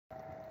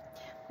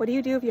What do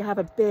you do if you have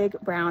a big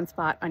brown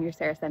spot on your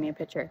Sarracenia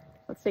pitcher?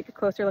 Let's take a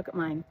closer look at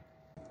mine.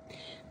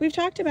 We've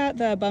talked about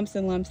the bumps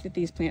and lumps that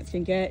these plants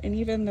can get and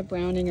even the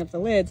browning of the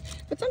lids,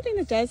 but something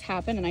that does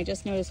happen, and I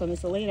just noticed on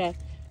this Aleta,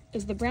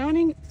 is the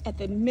browning at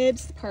the mid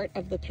part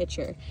of the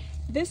pitcher.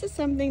 This is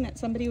something that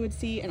somebody would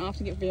see and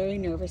often get very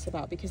nervous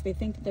about because they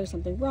think that there's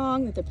something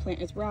wrong, that the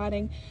plant is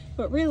rotting.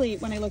 But really,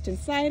 when I looked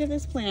inside of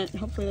this plant, and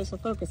hopefully this will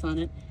focus on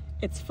it,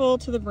 it's full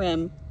to the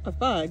brim of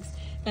bugs,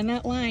 and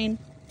that line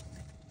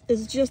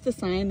is just a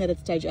sign that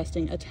it's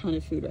digesting a ton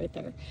of food right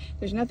there.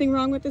 There's nothing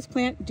wrong with this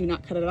plant. Do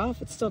not cut it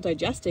off. It's still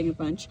digesting a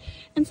bunch.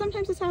 And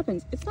sometimes this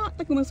happens. It's not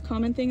like the most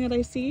common thing that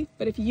I see,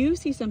 but if you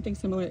see something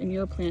similar in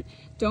your plant,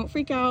 don't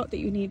freak out that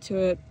you need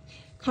to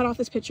cut off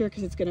this pitcher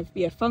because it's going to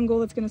be a fungal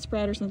that's going to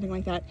spread or something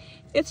like that.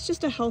 It's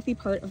just a healthy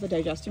part of the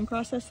digestion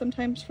process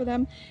sometimes for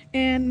them.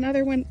 And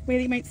another way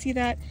that you might see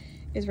that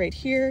is right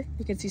here.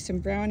 You can see some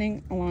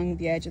browning along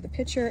the edge of the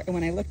pitcher, and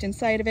when I looked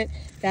inside of it,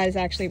 that is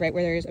actually right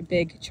where there's a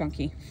big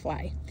chunky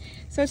fly.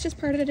 So it's just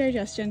part of the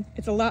digestion.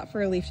 It's a lot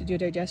for a leaf to do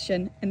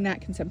digestion, and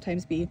that can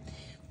sometimes be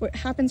what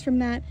happens from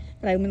that.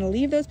 But I'm going to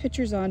leave those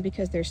pitchers on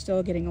because they're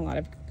still getting a lot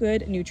of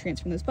good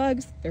nutrients from those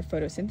bugs. They're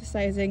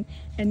photosynthesizing,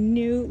 and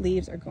new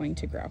leaves are going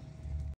to grow.